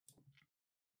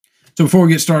So before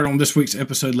we get started on this week's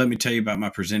episode, let me tell you about my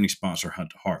presenting sponsor,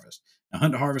 Hunt to Harvest. Now,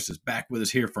 Hunt to Harvest is back with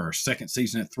us here for our second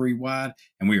season at 3 Wide,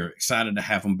 and we are excited to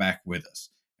have them back with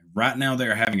us. Right now, they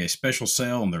are having a special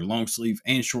sale on their long sleeve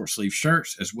and short sleeve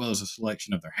shirts, as well as a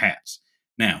selection of their hats.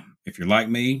 Now, if you're like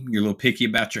me, you're a little picky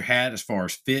about your hat as far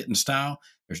as fit and style,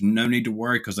 there's no need to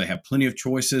worry because they have plenty of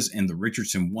choices in the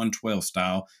Richardson 112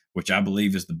 style, which I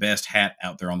believe is the best hat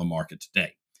out there on the market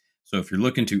today. So if you're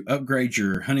looking to upgrade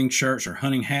your hunting shirts or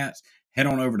hunting hats, head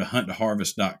on over to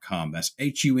hunttoharvest.com. That's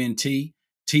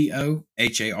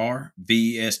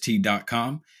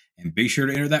HUNTTOHARVEST.com. And be sure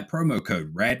to enter that promo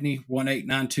code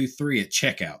RADNEY18923 at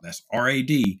checkout. That's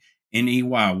RADNEY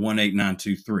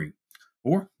 18923.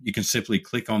 Or you can simply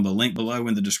click on the link below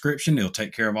in the description. It'll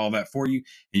take care of all that for you.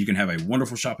 And you can have a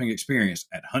wonderful shopping experience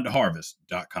at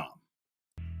hunttoharvest.com.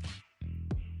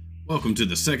 Welcome to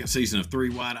the second season of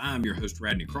 3 Wide. I'm your host,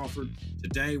 Radney Crawford.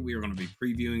 Today, we are going to be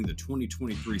previewing the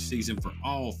 2023 season for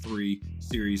all three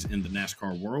series in the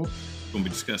NASCAR world. We're going to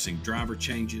be discussing driver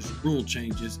changes, rule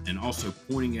changes, and also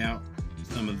pointing out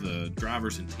some of the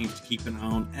drivers and teams to keep an eye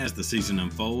on as the season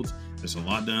unfolds. There's a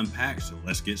lot to unpack, so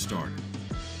let's get started.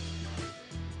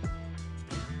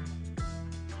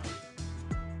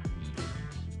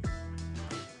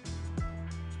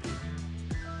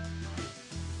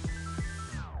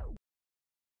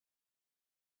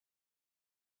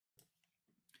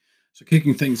 So,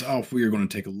 kicking things off, we are going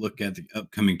to take a look at the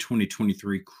upcoming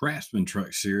 2023 Craftsman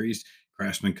Truck Series.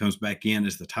 Craftsman comes back in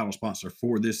as the title sponsor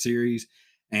for this series,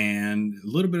 and a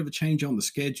little bit of a change on the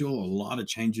schedule, a lot of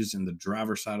changes in the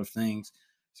driver side of things.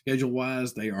 Schedule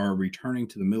wise, they are returning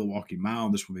to the Milwaukee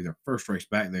Mile. This will be their first race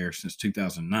back there since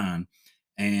 2009.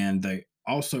 And they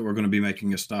also are going to be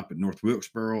making a stop at North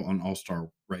Wilkesboro on All Star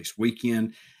Race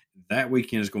weekend. That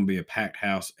weekend is going to be a packed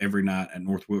house every night at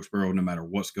North Wilkesboro, no matter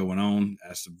what's going on.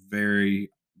 That's going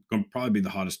to probably be the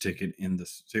hottest ticket in the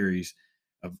series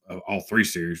of all three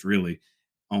series, really,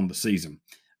 on the season.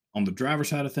 On the driver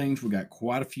side of things, we got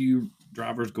quite a few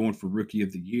drivers going for Rookie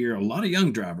of the Year. A lot of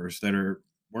young drivers that are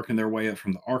working their way up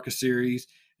from the ARCA series,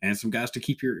 and some guys to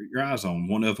keep your eyes on.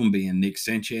 One of them being Nick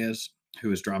Sanchez,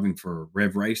 who is driving for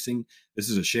Rev Racing. This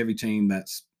is a Chevy team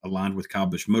that's aligned with Kyle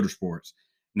Busch Motorsports.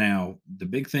 Now, the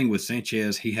big thing with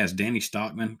Sanchez, he has Danny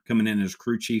Stockman coming in as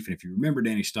crew chief. And if you remember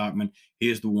Danny Stockman, he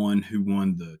is the one who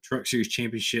won the Truck Series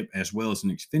Championship as well as an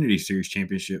Xfinity Series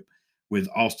Championship with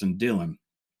Austin Dillon.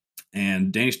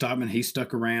 And Danny Stockman, he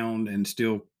stuck around and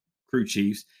still crew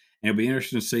chiefs. And it'll be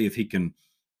interesting to see if he can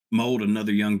mold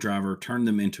another young driver, turn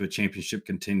them into a championship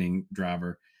contending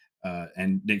driver.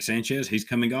 And Nick Sanchez, he's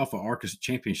coming off of ARCA's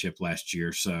championship last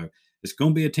year. So it's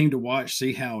going to be a team to watch,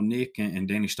 see how Nick and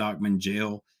Danny Stockman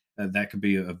gel. That could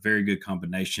be a very good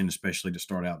combination, especially to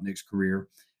start out Nick's career.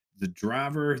 The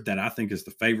driver that I think is the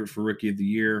favorite for Rookie of the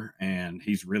Year, and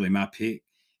he's really my pick,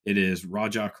 it is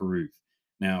Rajah Caruth.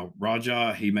 Now,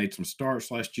 Rajah, he made some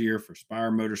starts last year for Spire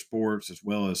Motorsports, as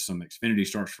well as some Xfinity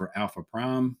starts for Alpha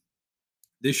Prime.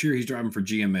 This year, he's driving for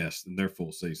GMS in their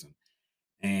full season.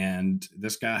 And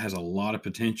this guy has a lot of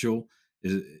potential.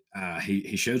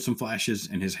 He showed some flashes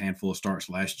in his handful of starts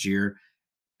last year.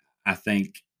 I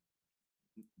think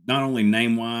not only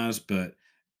name-wise, but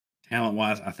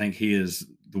talent-wise, I think he is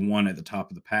the one at the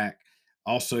top of the pack.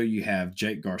 Also, you have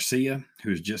Jake Garcia, who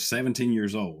is just 17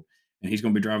 years old, and he's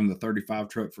going to be driving the 35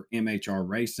 truck for MHR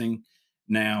Racing.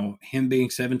 Now, him being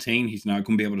 17, he's not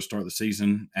going to be able to start the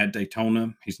season at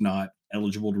Daytona. He's not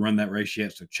eligible to run that race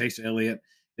yet. So Chase Elliott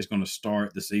is going to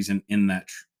start the season in that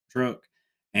truck.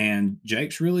 And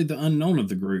Jake's really the unknown of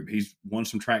the group. He's won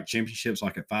some track championships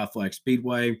like at Five Flag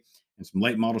Speedway and some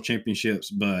late model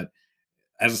championships. But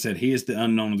as I said, he is the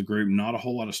unknown of the group. Not a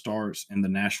whole lot of starts in the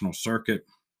national circuit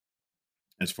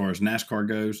as far as NASCAR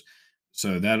goes.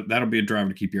 So that'll be a driver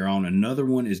to keep your eye on. Another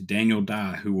one is Daniel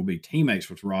Dye, who will be teammates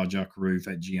with Rajah Caruth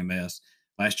at GMS.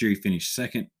 Last year, he finished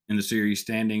second in the series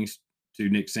standings to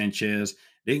Nick Sanchez.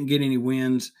 Didn't get any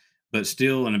wins, but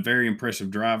still a very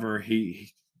impressive driver.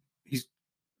 He's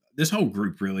this whole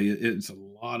group really. It's a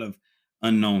lot of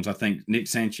unknowns. I think Nick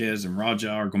Sanchez and Rajah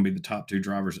are going to be the top two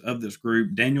drivers of this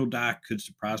group. Daniel Dye could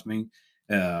surprise me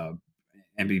and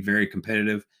be very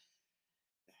competitive.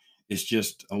 It's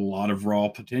just a lot of raw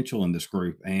potential in this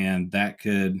group, and that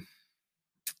could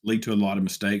lead to a lot of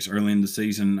mistakes early in the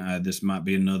season. This might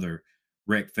be another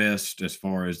wreck fest as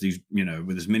far as these,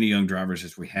 with as many young drivers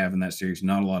as we have in that series,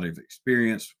 not a lot of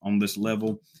experience on this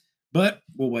level, but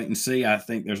we'll wait and see. I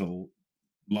think there's a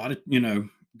lot of,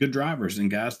 good drivers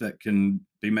and guys that can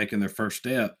be making their first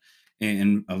step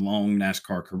in a long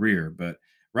NASCAR career. But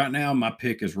right now, my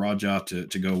pick is Rajah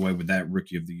to go away with that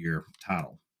Rookie of the Year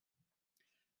title.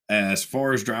 As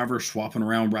far as drivers swapping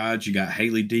around rides, you got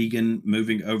Haley Deegan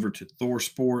moving over to Thor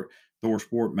Sport. Thor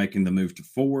Sport making the move to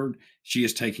Ford. She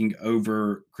is taking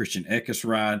over Christian Eckes'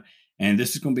 ride, and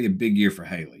this is going to be a big year for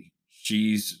Haley.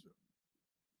 She's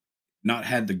not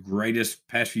had the greatest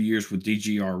past few years with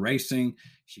DGR Racing.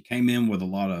 She came in with a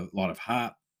lot of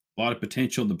hype, a lot of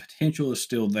potential. The potential is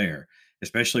still there,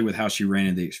 especially with how she ran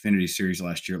in the Xfinity Series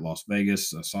last year at Las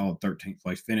Vegas, a solid 13th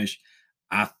place finish.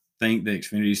 I think the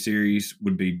Xfinity Series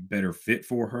would be better fit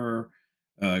for her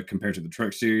compared to the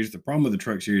Truck Series. The problem with the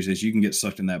Truck Series is you can get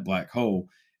sucked in that black hole,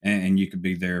 and you could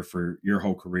be there for your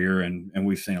whole career. And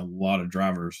we've seen a lot of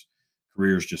drivers'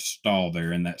 careers just stall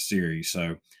there in that series.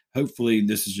 So hopefully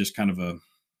this is just kind of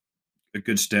a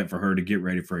good step for her to get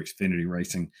ready for Xfinity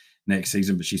racing next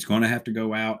season. But she's going to have to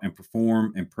go out and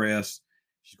perform, impress.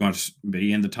 She's going to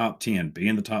be in the top 10, be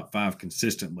in the top five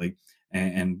consistently,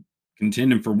 and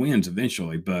contending for wins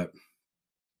eventually. But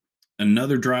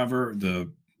another driver,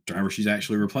 the driver she's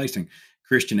actually replacing,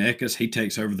 Christian Eckes, he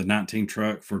takes over the 19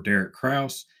 truck for Derek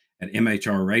Kraus at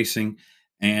MHR Racing.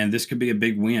 And this could be a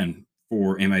big win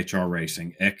for MHR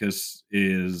Racing. Eckes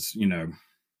is,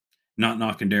 not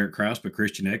knocking Derek Kraus, but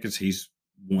Christian Eckes, he's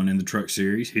won in the Truck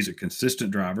Series. He's a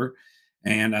consistent driver,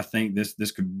 and I think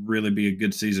this could really be a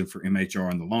good season for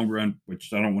MHR in the long run.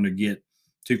 Which I don't want to get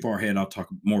too far ahead. I'll talk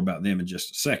more about them in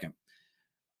just a second.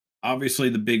 Obviously,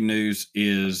 the big news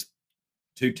is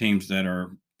two teams that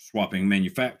are swapping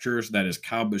manufacturers. That is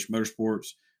Kyle Busch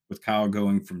Motorsports, with Kyle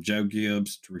going from Joe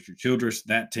Gibbs to Richard Childress.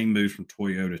 That team moves from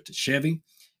Toyota to Chevy.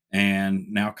 And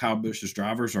now Kyle Busch's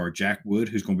drivers are Jack Wood,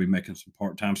 who's going to be making some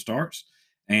part time starts,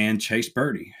 and Chase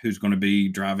Birdie, who's going to be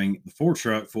driving the Ford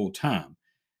truck full time.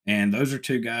 And those are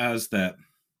two guys that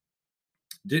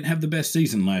didn't have the best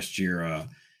season last year.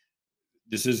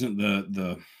 This isn't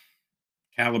the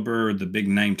caliber, the big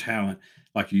name talent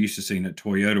like you used to see at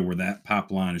Toyota, where that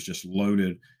pipeline is just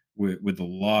loaded with a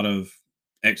lot of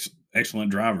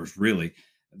excellent drivers. Really,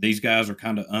 these guys are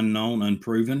kind of unknown,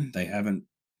 unproven. They haven't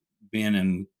been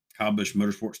in Kyle Busch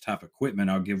Motorsports type equipment.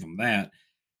 I'll give them that.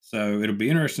 So it'll be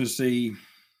interesting to see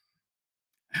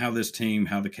how this team,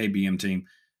 how the KBM team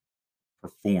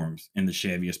performs in the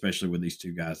Chevy, especially with these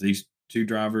two guys. These two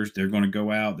drivers, they're going to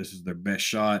go out. This is their best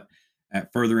shot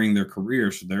at furthering their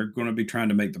career. So they're going to be trying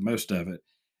to make the most of it.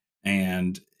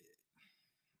 And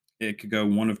it could go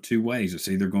one of two ways. It's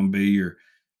either going to be your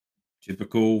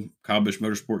typical Kyle Busch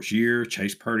Motorsports year.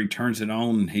 Chase Purdy turns it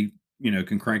on and he,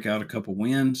 can crank out a couple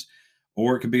wins,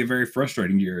 or it could be a very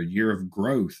frustrating year, a year of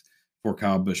growth for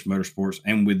Kyle Busch Motorsports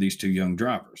and with these two young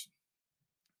drivers.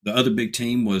 The other big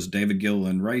team was David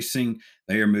Gilliland Racing.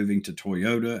 They are moving to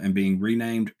Toyota and being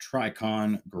renamed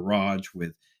Tricon Garage,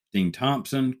 with Dean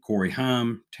Thompson, Corey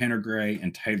Heim, Tanner Gray,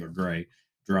 and Taylor Gray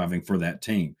driving for that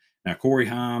team. Now, Corey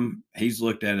Heim, he's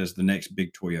looked at as the next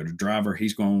big Toyota driver.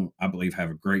 He's going to, I believe, have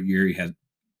a great year. He had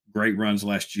great runs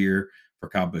last year for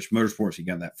Kyle Busch Motorsports. He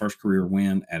got that first career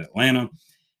win at Atlanta.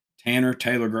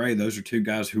 Taylor Gray, those are two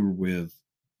guys who were with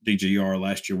DGR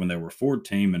last year when they were a Ford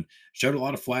team and showed a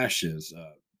lot of flashes.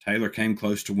 Taylor came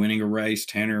close to winning a race.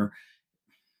 Tanner,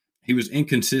 he was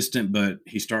inconsistent, but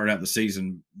he started out the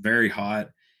season very hot,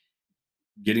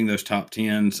 getting those top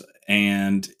tens.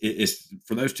 And it's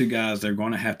for those two guys, they're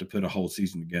going to have to put a whole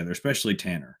season together, especially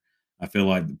Tanner. I feel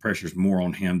like the pressure's more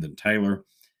on him than Taylor.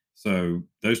 So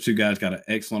those two guys got an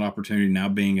excellent opportunity now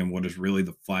being in what is really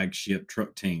the flagship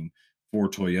truck team for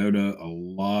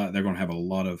Toyota. They're going to have a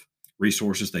lot of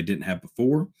resources they didn't have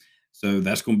before. So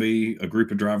that's going to be a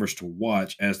group of drivers to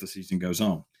watch as the season goes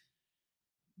on.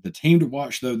 The team to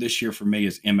watch, though, this year for me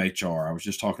is MHR. I was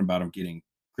just talking about them getting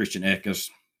Christian Eckes.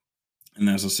 And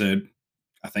as I said,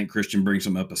 I think Christian brings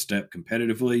them up a step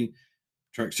competitively.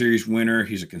 Truck Series winner.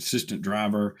 He's a consistent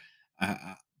driver.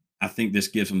 I think this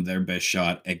gives them their best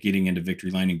shot at getting into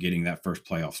victory lane and getting that first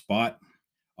playoff spot.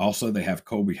 Also, they have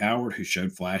Colby Howard, who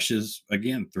showed flashes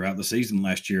again throughout the season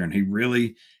last year, and he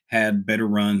really had better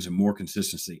runs and more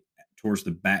consistency towards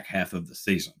the back half of the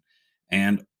season.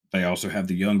 And they also have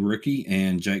the young rookie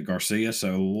and Jake Garcia.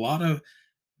 So a lot of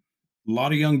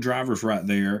young drivers right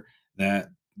there that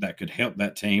could help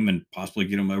that team and possibly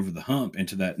get them over the hump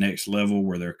into that next level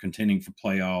where they're contending for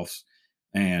playoffs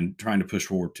and trying to push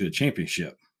forward to a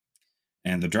championship.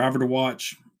 And the driver to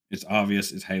watch, it's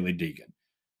obvious, is Haley Deegan.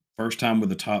 First time with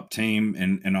the top team,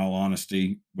 and in all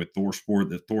honesty, with Thor Sport,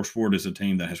 that Thor Sport is a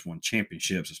team that has won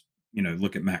championships.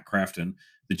 Look at Matt Crafton,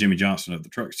 the Jimmy Johnson of the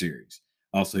Truck Series.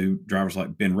 Also, drivers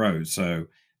like Ben Rhodes. So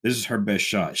this is her best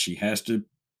shot. She has to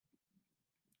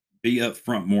be up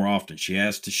front more often. She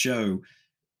has to show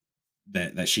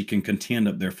that she can contend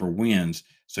up there for wins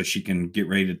so she can get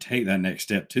ready to take that next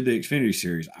step to the Xfinity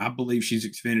series. I believe she's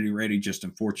Xfinity ready. Just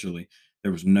unfortunately,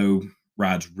 there was no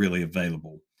rides really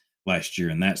available last year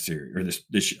in that series or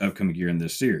this upcoming year in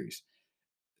this series.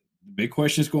 The big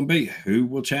question is going to be who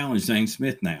will challenge Zane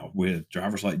Smith now with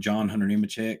drivers like John Hunter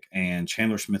Nemechek and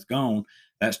Chandler Smith gone.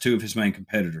 That's two of his main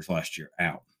competitors last year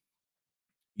out.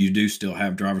 You do still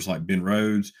have drivers like Ben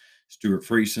Rhodes, Stuart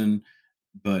Friesen,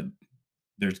 but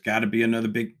there's got to be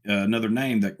another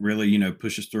name that really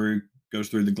pushes through, goes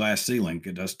through the glass ceiling.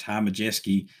 Does Ty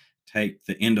Majeski take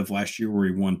the end of last year where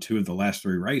he won two of the last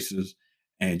three races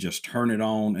and just turn it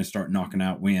on and start knocking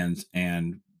out wins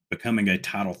and becoming a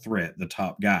title threat, the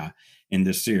top guy in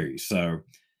this series? So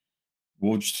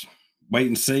we'll just wait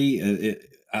and see.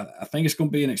 I think it's going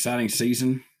to be an exciting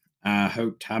season. I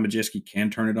hope Ty Majeski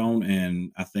can turn it on,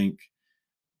 and I think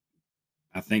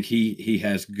he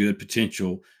has good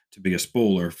potential to be a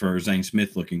spoiler for Zane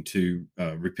Smith looking to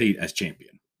repeat as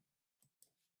champion.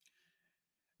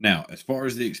 Now, as far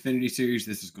as the Xfinity Series,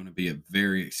 this is going to be a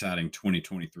very exciting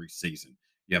 2023 season.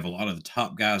 You have a lot of the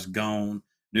top guys gone,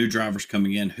 new drivers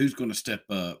coming in. Who's going to step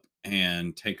up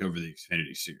and take over the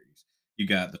Xfinity Series? You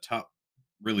got the top,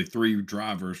 really three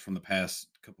drivers from the past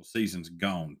couple seasons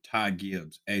gone: Ty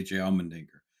Gibbs, AJ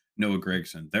Allmendinger, Noah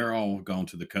Gregson. They're all gone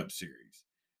to the Cup Series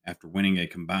after winning a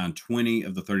combined 20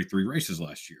 of the 33 races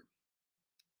last year.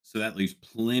 So that leaves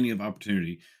plenty of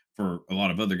opportunity for a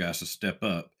lot of other guys to step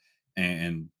up,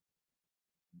 and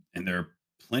there are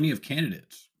plenty of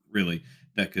candidates really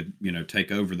that could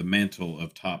take over the mantle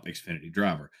of top Xfinity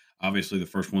driver. Obviously, the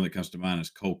first one that comes to mind is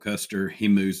Cole Custer. He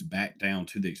moves back down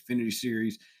to the Xfinity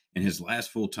Series. In his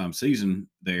last full time season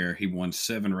there, he won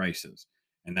 7 races,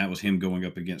 and that was him going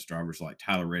up against drivers like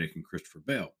Tyler Reddick and Christopher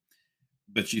Bell.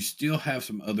 But you still have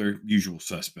some other usual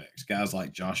suspects, guys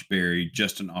like Josh Berry,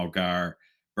 Justin Allgaier,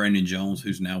 Brandon Jones,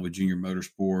 who's now with Junior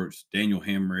Motorsports, Daniel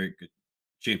Hemrick, a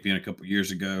champion a couple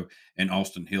years ago, and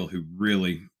Austin Hill, who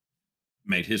really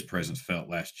made his presence felt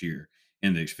last year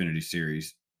in the Xfinity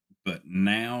Series. But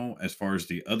now, as far as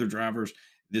the other drivers,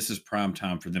 this is prime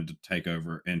time for them to take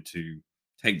over and to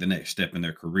take the next step in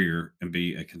their career and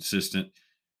be a consistent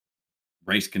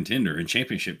race contender and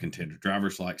championship contender.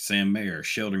 Drivers like Sam Mayer,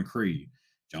 Sheldon Creed,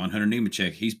 John Hunter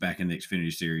Nemechek, he's back in the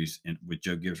Xfinity Series and with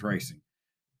Joe Gibbs Racing.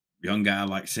 Young guy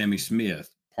like Sammy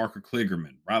Smith, Parker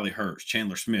Kligerman, Riley Hurst,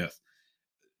 Chandler Smith.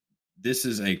 This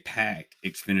is a packed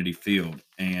Xfinity field,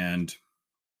 and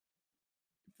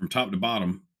from top to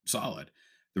bottom, solid.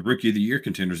 The Rookie of the Year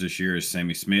contenders this year is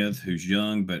Sammy Smith, who's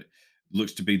young but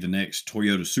looks to be the next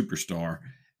Toyota superstar.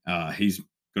 He's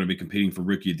going to be competing for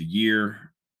Rookie of the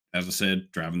Year. As I said,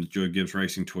 driving the Joe Gibbs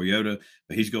Racing Toyota,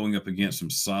 but he's going up against some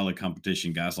solid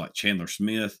competition. Guys like Chandler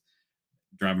Smith,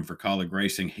 driving for Colleague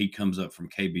Racing. He comes up from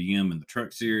KBM in the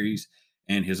Truck Series,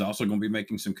 and he's also going to be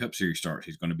making some Cup Series starts.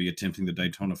 He's going to be attempting the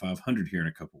Daytona 500 here in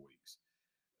a couple weeks.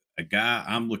 A guy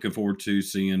I'm looking forward to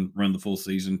seeing run the full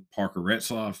season, Parker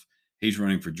Retzloff. He's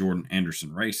running for Jordan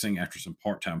Anderson Racing after some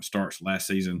part-time starts last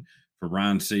season for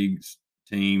Ryan Sieg's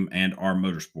team and R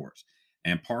Motorsports.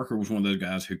 And Parker was one of those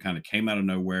guys who kind of came out of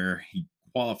nowhere. He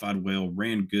qualified well,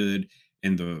 ran good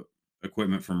in the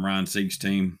equipment from Ryan Sieg's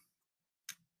team.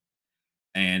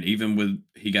 And even with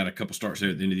he got a couple starts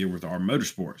there at the end of the year with R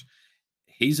Motorsports.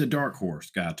 He's a dark horse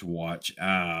guy to watch.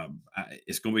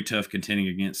 It's going to be tough contending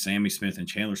against Sammy Smith and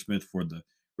Chandler Smith for the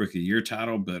Rookie of the Year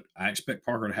title, but I expect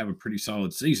Parker to have a pretty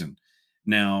solid season.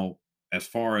 Now, as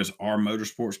far as our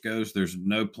motorsports goes, there's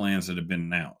no plans that have been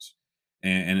announced.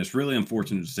 And it's really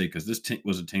unfortunate to see because this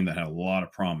was a team that had a lot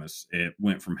of promise. It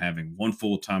went from having one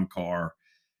full time car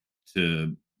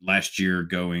to last year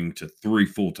going to 3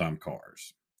 full time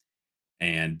cars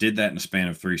and did that in a span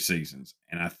of 3 seasons.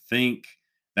 And I think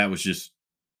that was just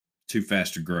too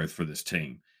fast a growth for this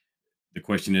team. The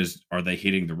question is, are they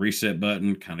hitting the reset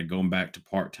button, kind of going back to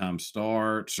part-time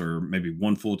starts or maybe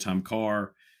one full-time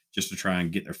car just to try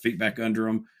and get their feet back under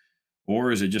them?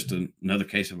 Or is it just another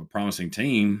case of a promising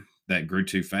team that grew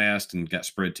too fast and got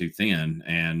spread too thin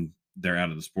and they're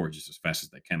out of the sport just as fast as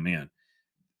they come in?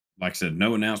 Like I said,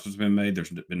 no announcements been made.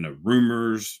 There's been no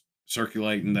rumors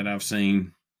circulating that I've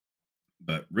seen,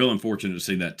 but real unfortunate to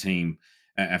see that team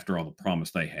after all the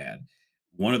promise they had.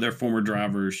 One of their former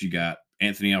drivers, you got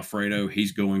Anthony Alfredo.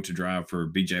 He's going to drive for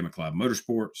BJ McLeod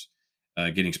Motorsports,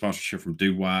 getting sponsorship from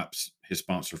Dude Wipes, his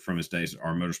sponsor from his days at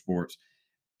R Motorsports.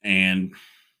 And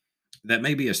that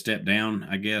may be a step down,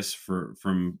 I guess,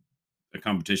 from a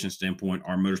competition standpoint,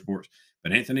 R Motorsports.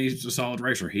 But Anthony's a solid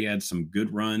racer. He had some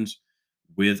good runs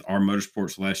with R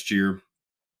Motorsports last year.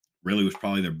 Really was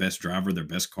probably their best driver, their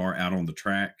best car out on the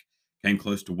track. Came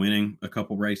close to winning a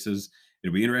couple races.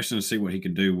 it'll be interesting to see what he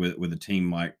can do with a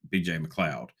team like BJ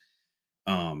McLeod.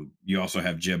 You also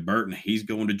have Jeb Burton. He's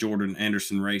going to Jordan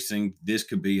Anderson Racing. This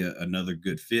could be another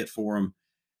good fit for him.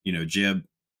 Jeb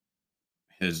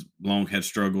has long had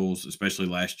struggles, especially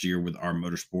last year with our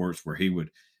motorsports, where he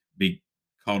would be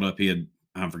caught up. He had,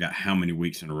 I forgot how many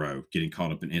weeks in a row, getting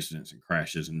caught up in incidents and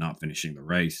crashes and not finishing the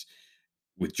race.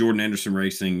 With Jordan Anderson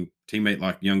Racing, teammate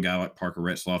like young guy like Parker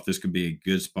Retzloff, this could be a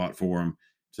good spot for him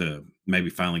to maybe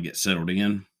finally get settled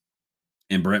in.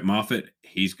 And Brett Moffitt,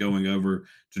 he's going over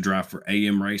to drive for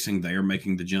AM Racing. They are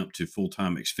making the jump to full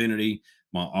time Xfinity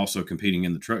while also competing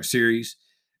in the Truck Series.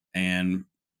 And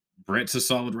Brett's a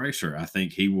solid racer. I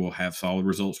think he will have solid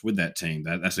results with that team.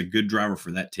 That's a good driver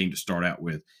for that team to start out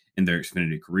with in their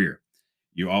Xfinity career.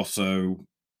 You also,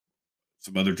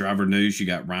 some other driver news, you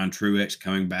got Ryan Truex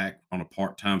coming back on a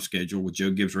part time schedule with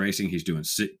Joe Gibbs Racing. He's doing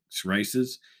 6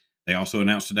 races. They also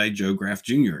announced today Joe Graff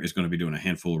Jr. is going to be doing a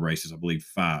handful of races, I believe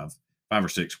five or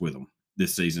six with them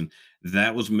this season.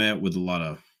 That was met with a lot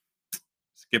of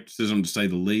skepticism, to say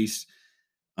the least.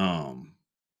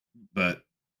 But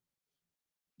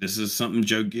this is something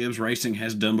Joe Gibbs Racing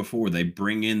has done before. They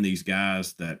bring in these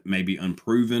guys that may be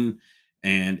unproven,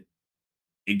 and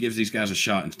it gives these guys a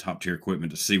shot into top tier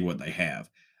equipment to see what they have.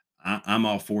 I'm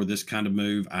all for this kind of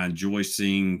move. I enjoy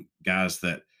seeing guys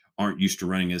that aren't used to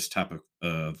running this type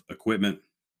of equipment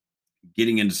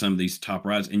getting into some of these top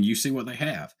rides, and you see what they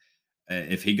have.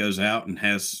 If he goes out and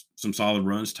has some solid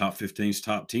runs, top 15s,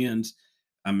 top 10s,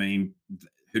 I mean,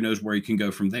 who knows where he can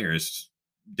go from there? It's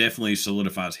definitely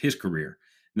solidifies his career.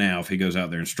 Now, if he goes out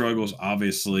there and struggles,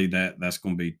 obviously that's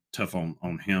going to be tough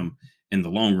on him in the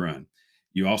long run.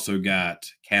 You also got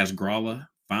Kaz Gralla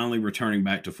finally returning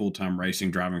back to full time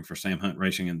racing, driving for Sam Hunt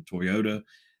Racing and Toyota.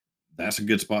 That's a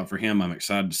good spot for him. I'm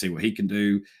excited to see what he can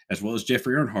do, as well as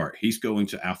Jeffrey Earnhardt. He's going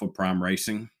to Alpha Prime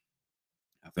Racing.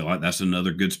 I feel like that's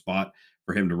another good spot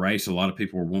for him to race. A lot of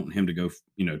people were wanting him to go,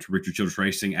 to Richard Childress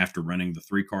Racing after running the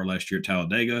 3 car last year at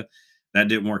Talladega. That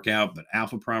didn't work out, but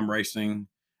Alpha Prime Racing,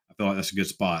 I feel like that's a good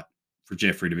spot for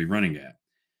Jeffrey to be running at.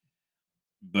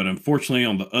 But unfortunately,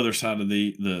 on the other side of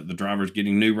the drivers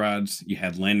getting new rides, you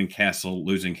had Landon Castle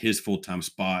losing his full time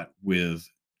spot with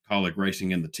Colleague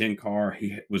Racing in the 10 car.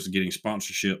 He was getting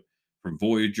sponsorship from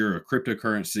Voyager, a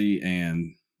cryptocurrency,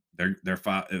 and I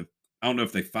don't know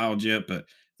if they filed yet, but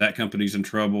that company's in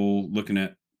trouble. Looking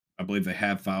at, I believe they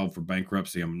have filed for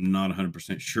bankruptcy. I'm not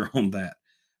 100% sure on that,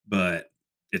 but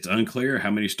it's unclear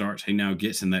how many starts he now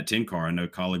gets in that 10 car. I know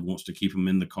Colleague wants to keep him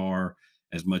in the car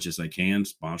as much as they can.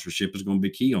 Sponsorship is going to be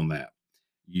key on that.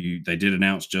 They did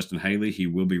announce Justin Haley. He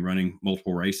will be running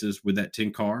multiple races with that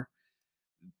 10 car.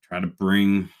 Try to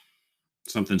bring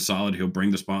something solid. He'll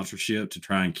bring the sponsorship to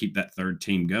try and keep that third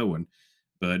team going.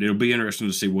 But it'll be interesting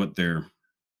to see what their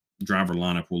driver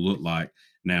lineup will look like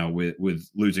now with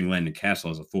losing Landon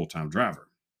Castle as a full time driver.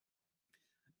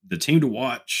 The team to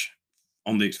watch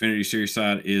on the Xfinity Series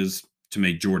side is, to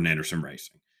me, Jordan Anderson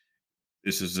Racing.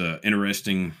 This is an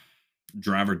interesting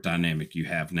driver dynamic you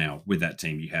have now with that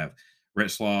team. You have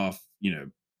Retzloff,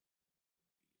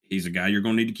 he's a guy you're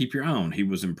going to need to keep your eye on. He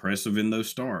was impressive in those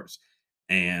starts.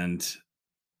 And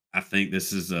I think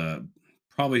this is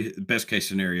probably the best case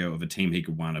scenario of a team he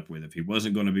could wind up with. If he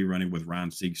wasn't going to be running with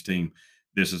Ryan Sieg's team,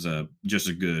 this is just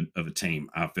as good of a team,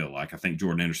 I feel like. I think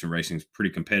Jordan Anderson Racing is pretty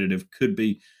competitive, could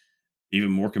be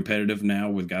even more competitive now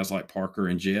with guys like Parker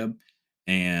and Jeb.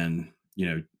 And,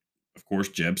 of course,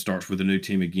 Jeb starts with a new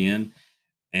team again,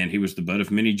 and he was the butt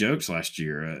of many jokes last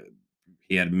year.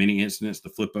 He had many incidents to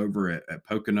flip over at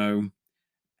Pocono.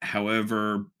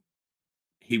 However,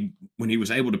 when he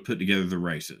was able to put together the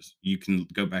races, you can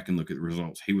go back and look at the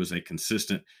results. He was a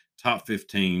consistent top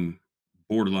 15,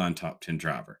 borderline top 10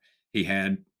 driver. He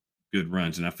had good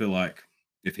runs, and I feel like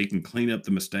if he can clean up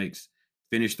the mistakes,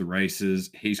 finish the races,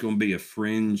 he's going to be a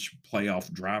fringe playoff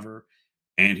driver,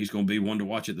 and he's going to be one to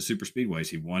watch at the super speedways.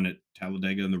 He won at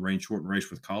Talladega in the rain shortened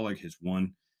race with Colleague, his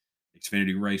one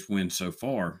Xfinity race win so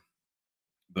far.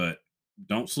 But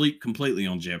don't sleep completely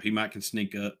on Jeb. He might can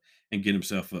sneak up and get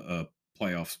himself a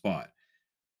playoff spot.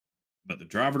 But the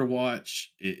driver to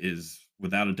watch is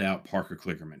without a doubt Parker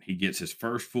Klickerman. He gets his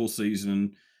first full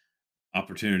season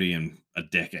opportunity in a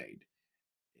decade.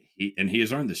 He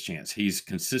has earned this chance. He's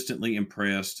consistently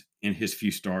impressed in his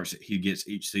few starts that he gets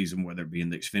each season, whether it be in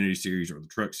the Xfinity Series or the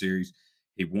Truck Series.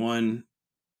 He won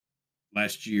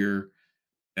last year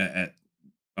at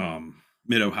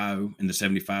Mid Ohio in the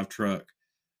 75 truck.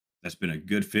 That's been a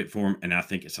good fit for him, and I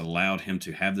think it's allowed him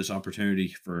to have this opportunity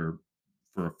for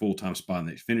a full time spot in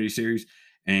the Xfinity Series.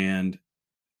 And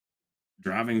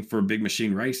driving for Big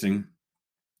Machine Racing,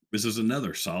 This is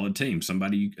another solid team.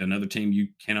 Another team you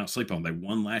cannot sleep on. They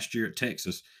won last year at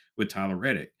Texas with Tyler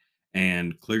Reddick,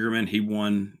 and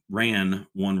Kligerman. Ran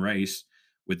one race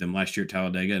with them last year at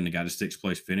Talladega, and they got a sixth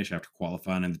place finish after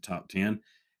qualifying in the top 10.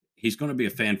 He's going to be a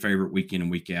fan favorite week in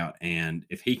and week out. And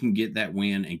if he can get that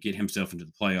win and get himself into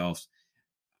the playoffs,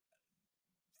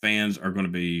 fans are going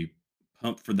to be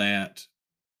pumped for that.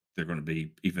 They're going to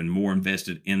be even more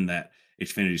invested in that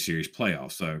Xfinity Series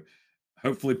playoff. So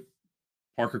hopefully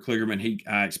Parker Kligerman,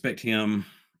 I expect him.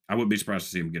 I wouldn't be surprised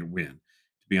to see him get a win.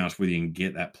 To be honest with you, and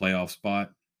get that playoff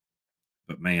spot.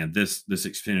 But man, this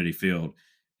Xfinity field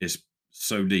is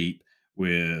so deep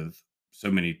with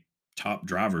so many top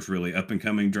drivers, really up and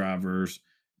coming drivers,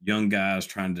 young guys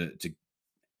trying to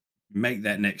make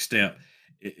that next step.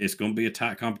 It's going to be a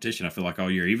tight competition. I feel like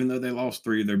all year, even though they lost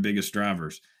three of their biggest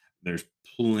drivers, there's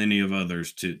plenty of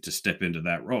others to step into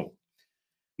that role.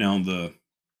 Now on the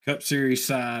Cup Series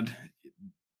side,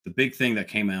 the big thing that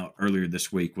came out earlier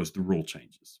this week was the rule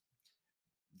changes.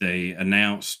 They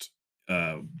announced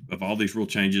of all these rule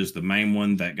changes, the main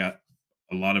one that got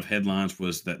a lot of headlines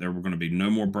was that there were going to be no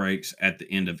more breaks at the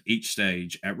end of each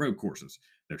stage at road courses.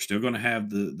 They're still going to have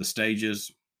the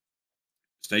stages.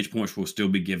 Stage points will still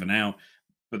be given out,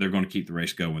 but they're going to keep the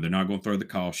race going. They're not going to throw the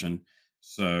caution.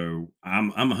 So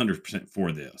I'm 100%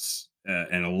 for this,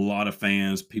 and a lot of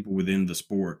fans, people within the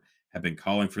sport, have been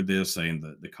calling for this, saying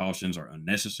that the cautions are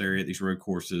unnecessary at these road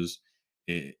courses.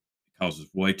 It causes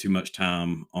way too much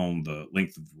time on the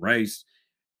length of the race.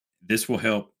 This will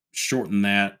help shorten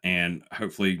that and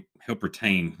hopefully help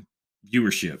retain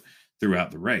viewership throughout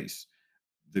the race.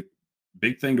 The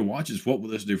big thing to watch is what will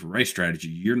this do for race strategy?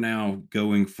 You're now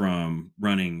going from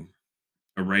running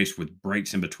a race with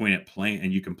breaks in between it,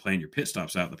 and you can plan your pit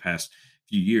stops out the past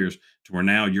few years, to where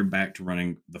now you're back to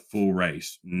running the full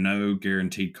race, no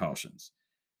guaranteed cautions.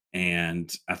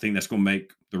 And I think that's going to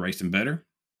make the racing better.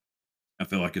 I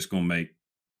feel like it's going to make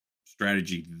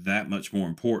strategy that much more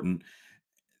important.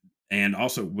 And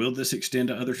also, will this extend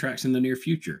to other tracks in the near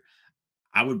future?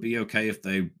 I would be okay if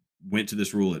they went to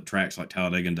this rule at tracks like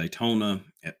Talladega and Daytona,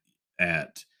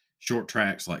 at short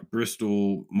tracks like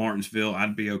Bristol, Martinsville.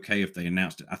 I'd be okay if they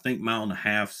announced it. I think mile and a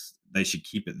half, they should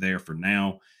keep it there for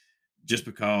now, just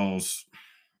because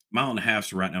mile and a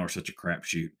halfs right now are such a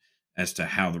crapshoot as to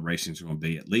how the racing is going to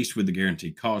be. At least with the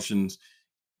guaranteed cautions,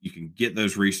 you can get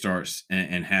those restarts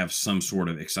and have some sort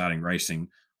of exciting racing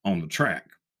on the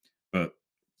track. But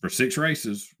for 6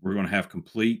 races, we're going to have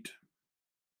complete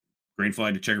green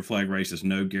flag to checker flag races,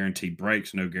 no guaranteed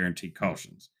breaks, no guaranteed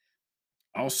cautions.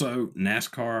 Also,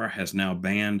 NASCAR has now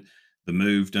banned the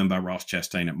move done by Ross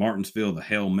Chastain at Martinsville, the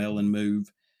Hail Melon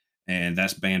move, and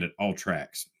that's banned at all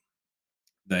tracks.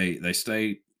 They're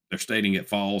stating it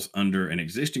falls under an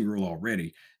existing rule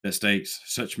already that states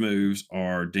such moves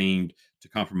are deemed to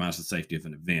compromise the safety of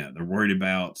an event. They're worried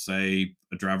about, say,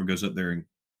 a driver goes up there and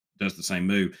does the same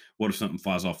move. What if something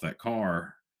flies off that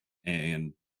car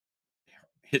and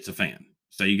hits a fan?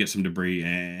 Say you get some debris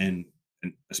and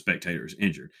a spectator is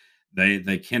injured.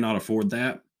 They cannot afford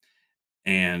that,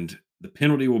 and the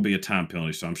penalty will be a time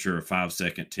penalty. So I'm sure a 5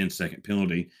 second, 10-second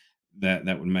penalty that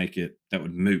would make it, that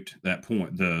would moot that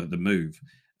point, the move.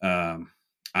 I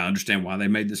understand why they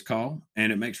made this call,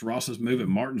 and it makes Ross's move at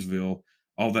Martinsville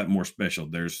all that more special.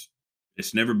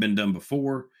 It's never been done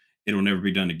before. It'll never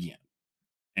be done again.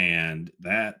 And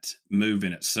that move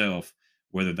in itself,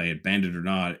 whether they had banned it or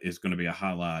not, is going to be a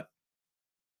highlight,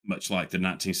 much like the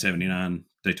 1979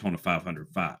 Daytona 500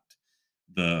 fight,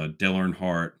 the Dale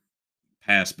Earnhardt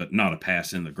pass, but not a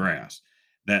pass in the grass.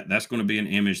 That's going to be an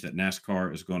image that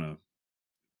NASCAR is going to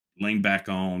lean back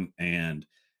on and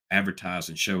advertise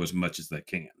and show as much as they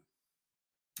can.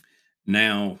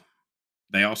 Now,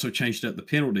 they also changed up the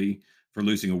penalty for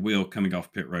losing a wheel coming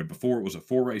off pit road. Before, it was a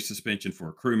 4 race suspension for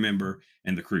a crew member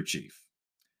and the crew chief.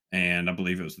 And I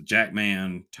believe it was the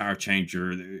jackman, tire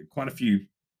changer. Quite a few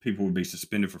people would be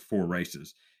suspended for 4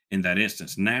 races in that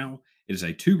instance. Now it is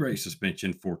a 2 race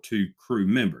suspension for 2 crew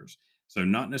members. So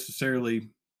not necessarily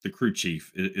the crew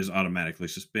chief is automatically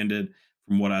suspended.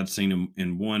 From what I'd seen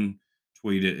in one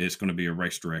tweet, it's going to be a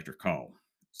race director call.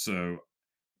 So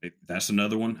that's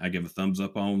another one I give a thumbs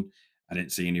up on. I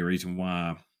didn't see any reason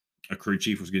why a crew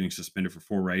chief was getting suspended for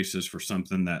 4 races for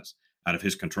something that's out of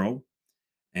his control.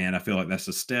 And I feel like that's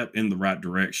a step in the right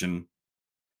direction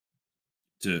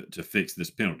to fix this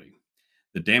penalty.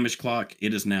 The damage clock,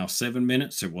 it is now 7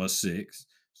 minutes. It was 6.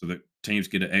 So the teams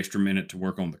get an extra minute to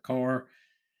work on the car.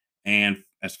 And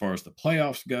as far as the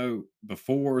playoffs go,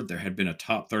 before there had been a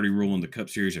top 30 rule in the Cup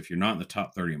Series. If you're not in the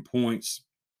top 30 in points,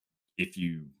 if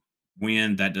you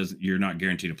win, you're not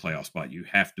guaranteed a playoff spot. You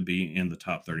have to be in the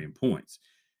top 30 in points.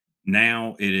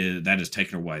 Now that is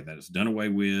taken away. That is done away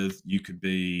with. You could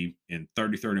be in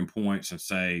 33rd in points and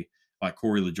say, like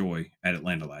Corey LaJoy at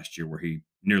Atlanta last year, where he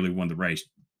nearly won the race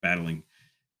battling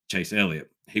Chase Elliott.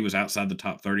 He was outside the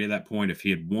top 30 at that point. If he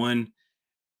had won,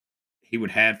 he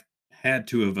would have had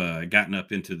to have gotten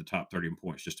up into the top 30 in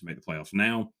points just to make the playoffs.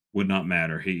 Now would not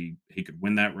matter. He could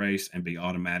win that race and be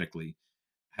automatically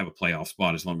have a playoff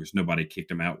spot as long as nobody kicked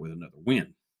him out with another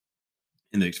win.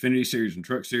 In the Xfinity Series and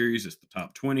Truck Series, it's the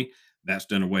top 20. That's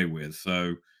done away with.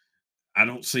 So I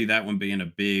don't see that one being a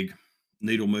big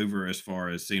needle mover as far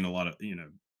as seeing a lot of,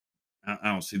 I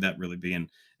don't see that really being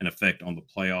an effect on the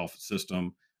playoff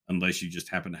system unless you just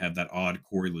happen to have that odd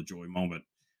Corey LaJoy moment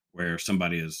where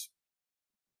somebody is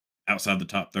outside the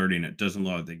top 30 and it doesn't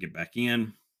look like they get back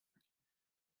in.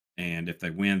 And if they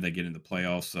win, they get in the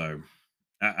playoffs. So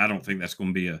I don't think that's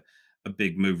going to be a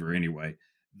big mover anyway.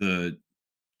 The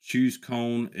choose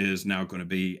cone is now going to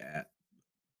be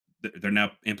they're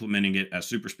now implementing it at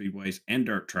super speedways and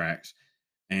dirt tracks.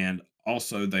 And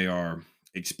also, they are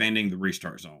expanding the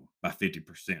restart zone by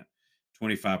 50%,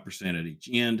 25% at each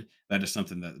end. That is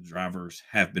something that the drivers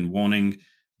have been wanting,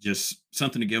 just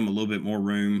something to give them a little bit more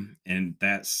room. And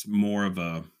that's more of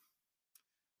a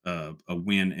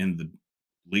win in the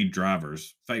lead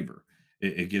driver's favor.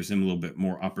 It gives them a little bit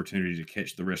more opportunity to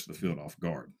catch the rest of the field off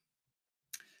guard.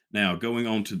 Now, going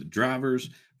on to the drivers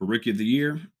for Rookie of the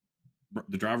Year,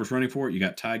 the drivers running for it, you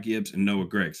got Ty Gibbs and Noah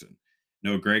Gragson.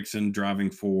 Noah Gragson driving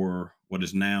for what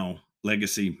is now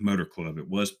Legacy Motor Club. It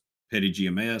was Petty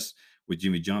GMS with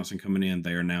Jimmy Johnson coming in.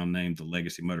 They are now named the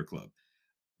Legacy Motor Club.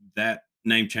 That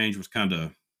name change was kind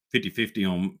of 50-50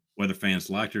 on whether fans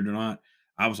liked it or not.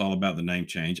 I was all about the name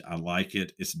change. I like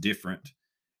it. It's different.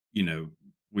 You know,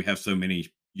 we have so many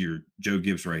your Joe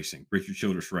Gibbs Racing, Richard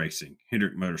Childress Racing,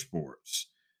 Hendrick Motorsports,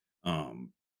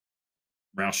 um,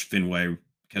 Roush Fenway,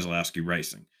 Keselowski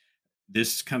Racing.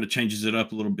 This kind of changes it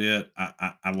up a little bit.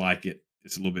 I like it.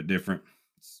 It's a little bit different.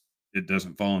 It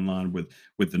doesn't fall in line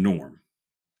with the norm.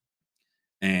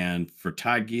 And for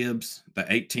Ty Gibbs, the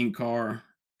 18 car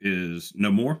is no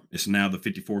more. It's now the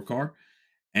 54 car.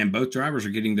 And both drivers are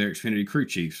getting their Xfinity crew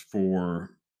chiefs. For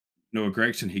Noah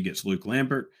Gragson, he gets Luke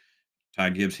Lambert.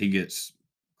 Ty Gibbs, he gets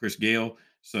Chris Gale.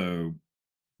 So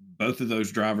both of those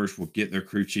drivers will get their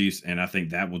crew chiefs, and I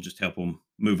think that will just help them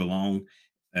move along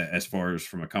as far as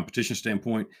from a competition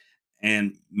standpoint.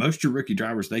 And most of your rookie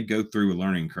drivers, they go through a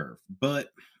learning curve. But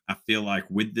I feel like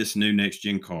with this new next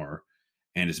gen car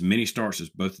and as many starts as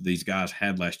both of these guys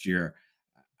had last year,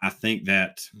 I think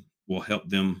that will help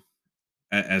them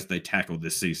as they tackle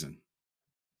this season.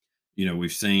 You know,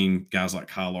 we've seen guys like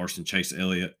Kyle Larson, Chase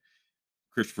Elliott,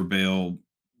 Christopher Bell,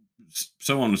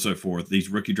 so on and so forth. These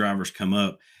rookie drivers come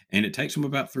up, and it takes them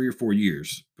about 3 or 4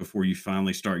 years before you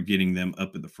finally start getting them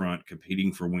up at the front,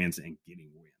 competing for wins and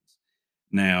getting wins.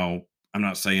 Now, I'm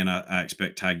not saying I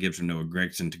expect Ty Gibbs or Noah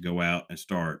Gragson to go out and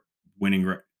start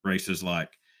winning races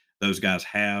like those guys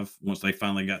have once they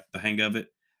finally got the hang of it.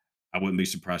 I wouldn't be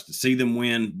surprised to see them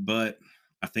win, but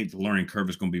I think the learning curve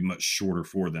is going to be much shorter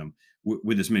for them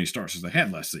with as many starts as they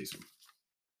had last season.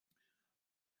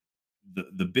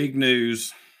 The big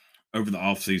news over the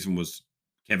offseason was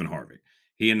Kevin Harvick.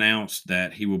 He announced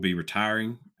that he will be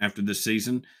retiring after this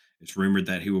season. It's rumored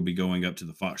that he will be going up to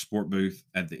the Fox Sport booth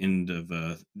at the end of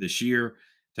this year,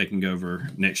 taking over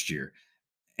next year.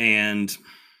 And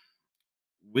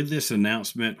with this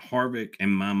announcement, Harvick,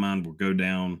 in my mind, will go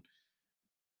down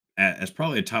as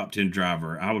probably a top 10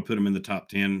 driver. I would put him in the top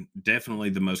 10, definitely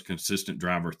the most consistent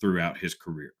driver throughout his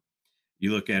career.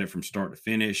 You look at it from start to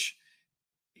finish,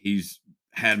 he's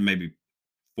had maybe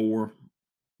 4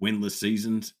 winless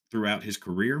seasons throughout his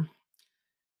career.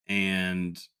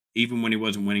 And even when he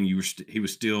wasn't winning, he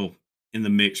was still in the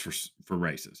mix for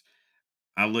races.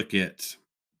 I look at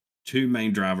 2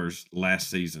 main drivers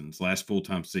last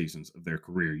full-time seasons of their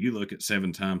career. You look at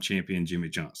 7-time champion Jimmy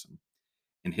Johnson.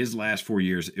 In his last 4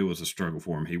 years, it was a struggle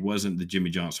for him. He wasn't the Jimmy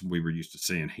Johnson we were used to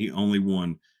seeing. He only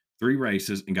won 3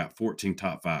 races and got 14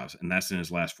 top fives, and that's in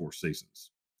his last 4 seasons.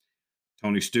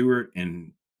 Tony Stewart,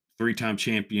 and 3-time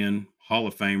champion, Hall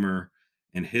of Famer,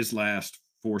 in his last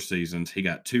 4 seasons, he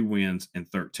got 2 wins and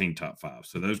 13 top fives.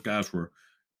 So those guys were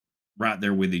right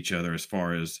there with each other as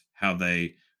far as how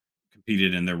they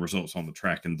competed in their results on the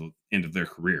track in the end of their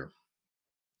career.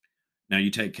 Now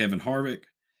you take Kevin Harvick,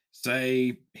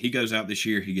 say he goes out this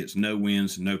year, he gets no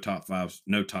wins, no top fives,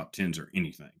 no top tens or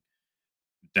anything.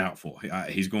 Doubtful.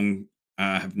 He's going.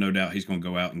 I have no doubt he's going to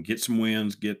go out and get some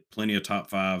wins, get plenty of top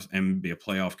fives, and be a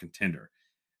playoff contender.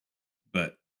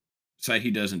 But say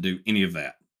he doesn't do any of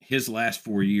that. His last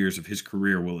 4 years of his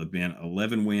career will have been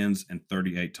 11 wins and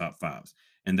 38 top fives.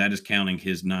 And that is counting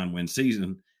his 9-win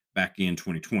season back in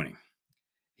 2020.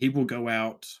 He will go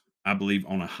out, I believe,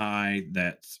 on a high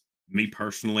that me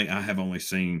personally, I have only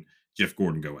seen Jeff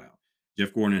Gordon go out.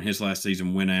 Jeff Gordon in his last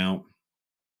season went out,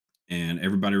 and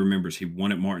everybody remembers he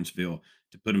won at Martinsville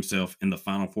to put himself in the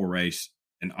Final Four race,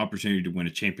 an opportunity to win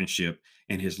a championship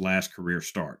in his last career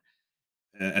start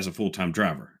as a full time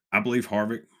driver. I believe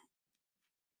Harvick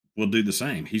will do the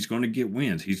same. He's going to get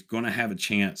wins. He's going to have a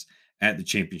chance at the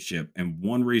championship. And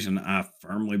one reason I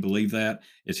firmly believe that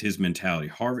is his mentality.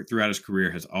 Harvick, throughout his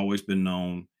career, has always been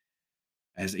known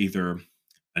as either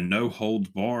a no holds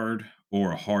barred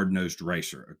or a hard nosed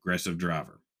racer, aggressive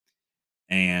driver.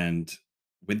 And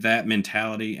with that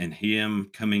mentality and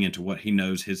him coming into what he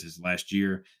knows his last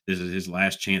year, this is his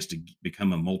last chance to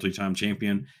become a multi time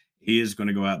champion. He is going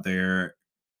to go out there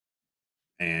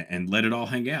and let it all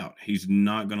hang out. He's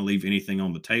not going to leave anything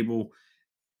on the table.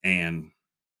 And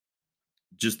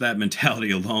just that mentality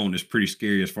alone is pretty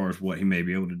scary as far as what he may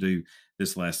be able to do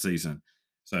this last season.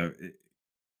 So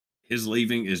his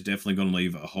leaving is definitely going to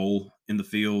leave a hole in the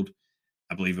field.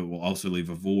 I believe it will also leave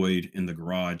a void in the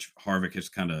garage. Harvick has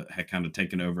kind of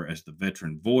taken over as the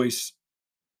veteran voice,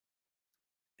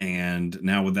 and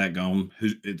now with that gone,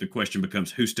 the question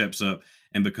becomes who steps up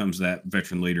and becomes that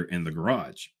veteran leader in the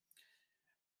garage.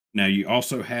 Now you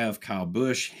also have Kyle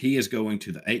Busch. He is going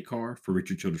to the 8 car for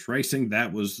Richard Childress Racing.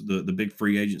 That was the big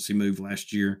free agency move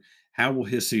last year. How will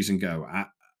his season go?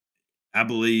 I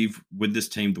believe with this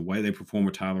team, the way they perform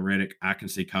with Tyler Reddick, I can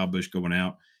see Kyle Busch going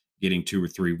out getting 2 or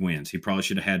 3 wins. He probably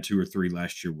should have had 2 or 3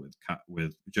 last year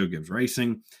with Joe Gibbs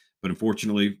Racing, but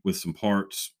unfortunately, with some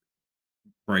parts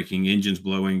breaking, engines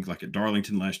blowing, like at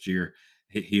Darlington last year,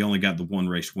 he only got the one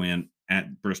race win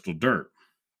at Bristol Dirt.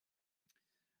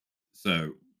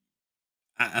 So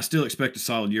I still expect a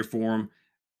solid year for him.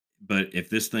 But if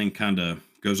this thing kind of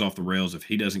goes off the rails, if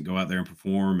he doesn't go out there and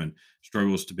perform and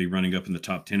struggles to be running up in the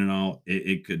top 10 and all,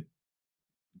 it could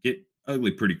get ugly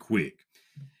pretty quick.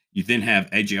 You then have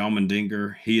AJ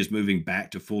Allmendinger. He is moving back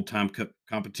to full time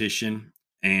competition.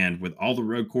 And with all the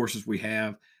road courses we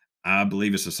have, I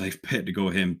believe it's a safe bet to go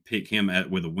ahead and pick him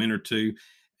with a win or two.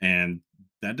 And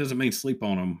that doesn't mean sleep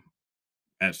on him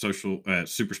at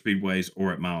super speedways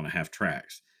or at mile-and-a-half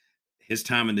tracks. His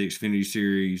time in the Xfinity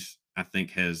Series, I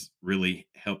think, has really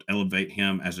helped elevate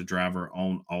him as a driver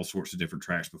on all sorts of different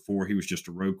tracks. Before, he was just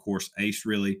a road course ace,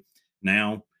 really.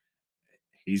 Now,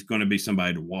 he's going to be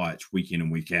somebody to watch week in and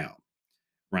week out.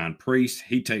 Ryan Preece,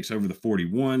 he takes over the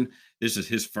 41. This is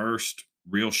his first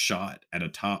real shot at a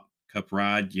top cup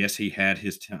ride. Yes, he had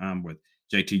his time with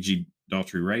JTG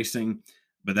Daughtry Racing,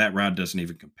 but that ride doesn't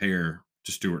even compare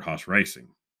to Stewart Haas Racing.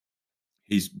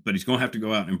 He's going to have to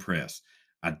go out and impress.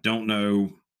 I don't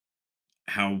know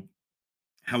how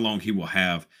how long he will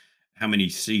have, how many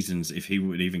seasons, if he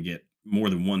would even get more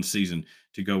than one season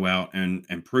to go out and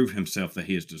prove himself that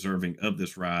he is deserving of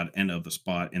this ride and of the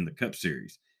spot in the Cup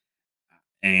Series.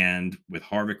 And with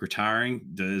Harvick retiring,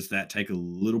 does that take a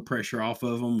little pressure off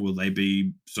of them? Will they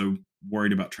be so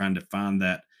worried about trying to find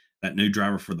that new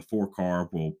driver for the 4 car?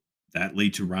 Will that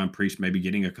lead to Ryan Preece maybe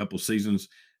getting a couple seasons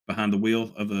behind the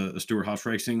wheel of the Stewart Haas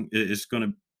Racing? It's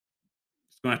gonna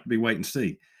have to be wait and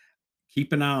see.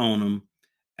 Keep an eye on him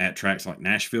at tracks like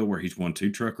Nashville, where he's won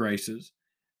 2 truck races,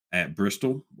 at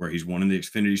Bristol, where he's won in the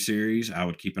Xfinity Series. I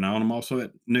would keep an eye on him also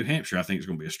at New Hampshire. I think it's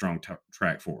going to be a strong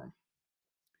track for him.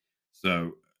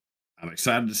 So I'm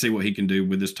excited to see what he can do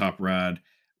with this top ride.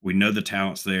 We know the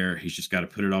talent's there. He's just got to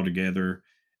put it all together.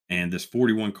 And this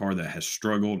 41 car that has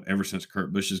struggled ever since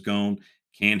Kurt Busch is gone,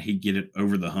 can he get it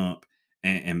over the hump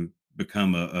and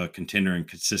become a contender and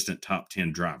consistent top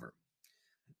 10 driver?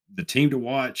 The team to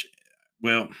watch,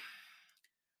 well,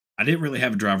 I didn't really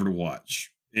have a driver to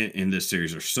watch in this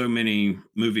series. There's so many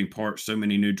moving parts, so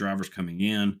many new drivers coming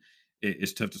in.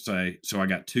 It's tough to say. So I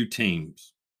got 2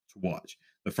 teams to watch.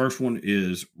 The first one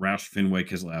is Roush Fenway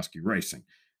Keselowski Racing.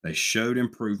 They showed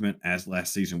improvement as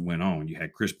last season went on. You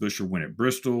had Chris Buescher win at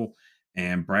Bristol,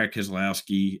 and Brad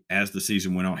Keselowski, as the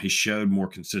season went on, he showed more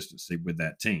consistency with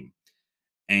that team.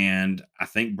 And I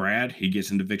think Brad, he gets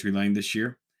into victory lane this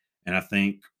year. And I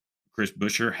think Chris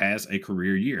Buescher has a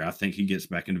career year. I think he gets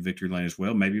back into victory lane as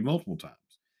well, maybe multiple times.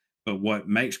 But what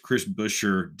makes Chris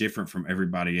Buescher different from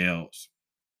everybody else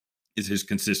is his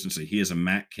consistency. He is a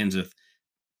Matt Kenseth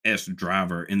S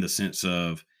driver in the sense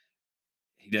of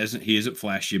he isn't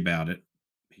flashy about it.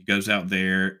 He goes out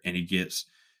there and he gets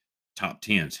top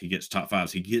tens, he gets top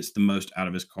fives, he gets the most out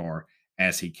of his car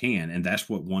as he can, and that's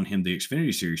what won him the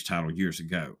Xfinity Series title years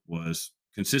ago was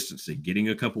consistency, getting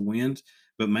a couple wins,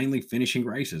 but mainly finishing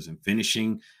races and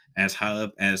finishing as high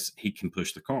up as he can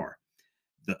push the car.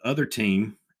 The other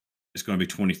team is going to be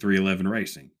 2311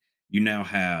 Racing. You now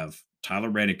have Tyler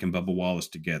Reddick and Bubba Wallace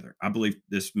together. I believe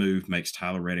this move makes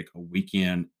Tyler Reddick a week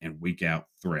in and week out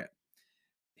threat.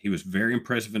 He was very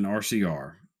impressive in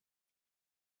RCR,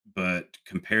 but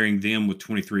comparing them with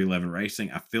 2311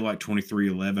 Racing, I feel like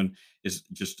 2311 is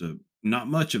just a not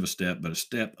much of a step, but a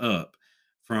step up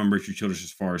from Richard Childress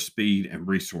as far as speed and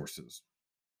resources.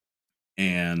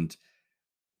 And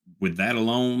with that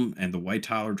alone, and the way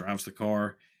Tyler drives the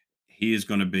car, he is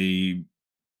going to be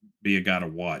a guy to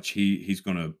watch. He's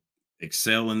going to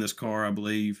excel in this car, I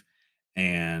believe,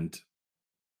 and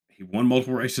he won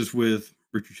multiple races with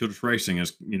Richard Childress Racing.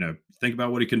 As you know, think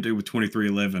about what he can do with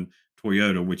 2311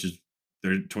 Toyota, which is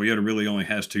Toyota really only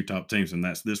has two top teams, and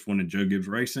that's this one and Joe Gibbs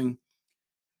Racing.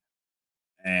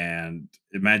 And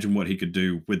imagine what he could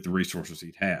do with the resources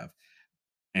he'd have.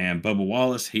 And Bubba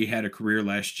Wallace, he had a career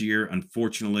last year.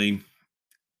 Unfortunately,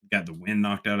 got the wind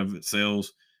knocked out of its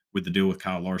sails with the deal with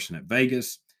Kyle Larson at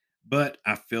Vegas. But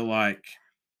I feel like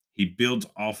he builds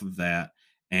off of that,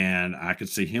 and I could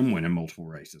see him winning multiple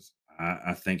races.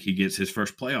 I think he gets his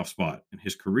first playoff spot in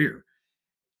his career.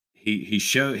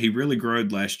 He really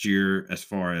growed last year as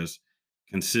far as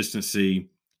consistency,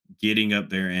 getting up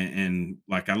there, and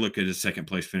like I look at his second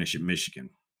place finish at Michigan.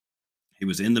 He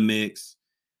was in the mix,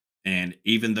 and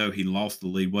even though he lost the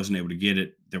lead, wasn't able to get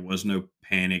it, there was no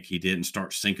panic. He didn't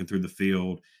start sinking through the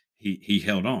field. He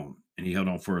held on, and he held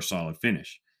on for a solid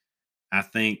finish. I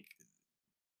think,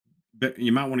 but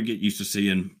you might want to get used to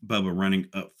seeing Bubba running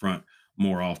up front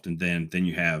more often than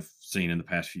you have seen in the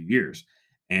past few years.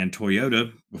 And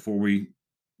Toyota, before we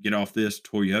get off this,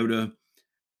 Toyota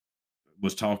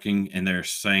was talking, and they're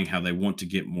saying how they want to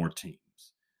get more teams.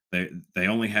 They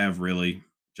only have really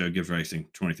Joe Gibbs Racing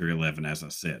 2311, as I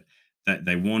said. That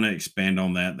they want to expand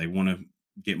on that. They want to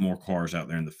get more cars out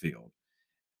there in the field.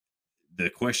 The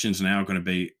question is now going to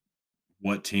be,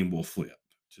 what team will flip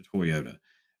to Toyota?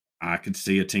 I could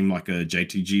see a team like a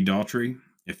JTG Daughtry,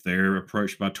 if they're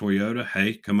approached by Toyota,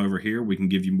 hey, come over here, we can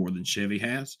give you more than Chevy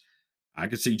has. I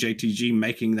could see JTG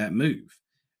making that move.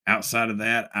 Outside of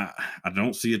that, I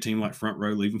don't see a team like Front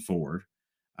Row leaving Ford.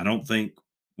 I don't think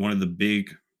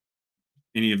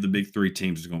any of the big three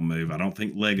teams is going to move. I don't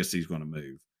think Legacy is going to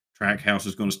move. Trackhouse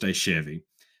is going to stay Chevy.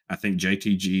 I think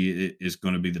JTG is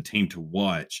going to be the team to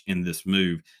watch in this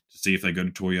move to see if they go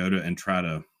to Toyota and try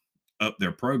to up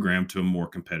their program to a more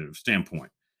competitive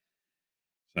standpoint.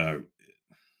 So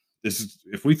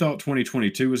if we thought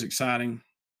 2022 was exciting,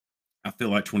 I feel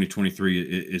like 2023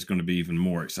 is going to be even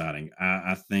more exciting.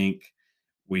 I think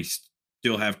we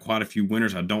still have quite a few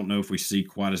winners. I don't know if we see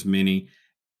quite as many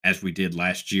as we did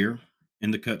last year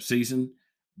in the Cup season,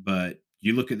 but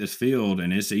you look at this field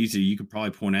and it's easy. You could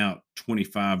probably point out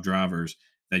 25 drivers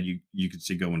that you could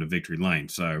see go into victory lane.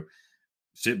 So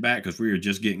sit back, because we are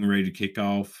just getting ready to kick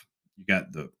off. You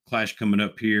got the Clash coming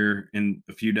up here in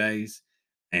a few days,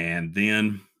 and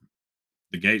then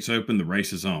the gates open, the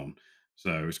race is on.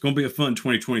 So it's going to be a fun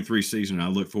 2023 season. I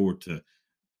look forward to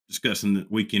discussing the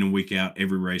week in and week out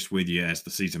every race with you as the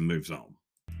season moves on.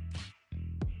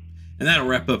 And that'll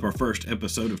wrap up our first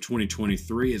episode of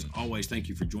 2023. As always, thank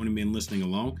you for joining me and listening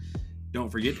along. Don't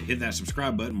forget to hit that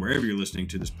subscribe button wherever you're listening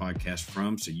to this podcast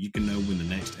from, so you can know when the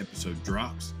next episode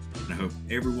drops. And I hope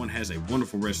everyone has a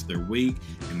wonderful rest of their week,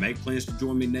 and make plans to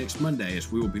join me next Monday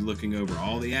as we will be looking over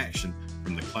all the action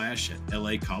from the Clash at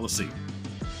LA Coliseum.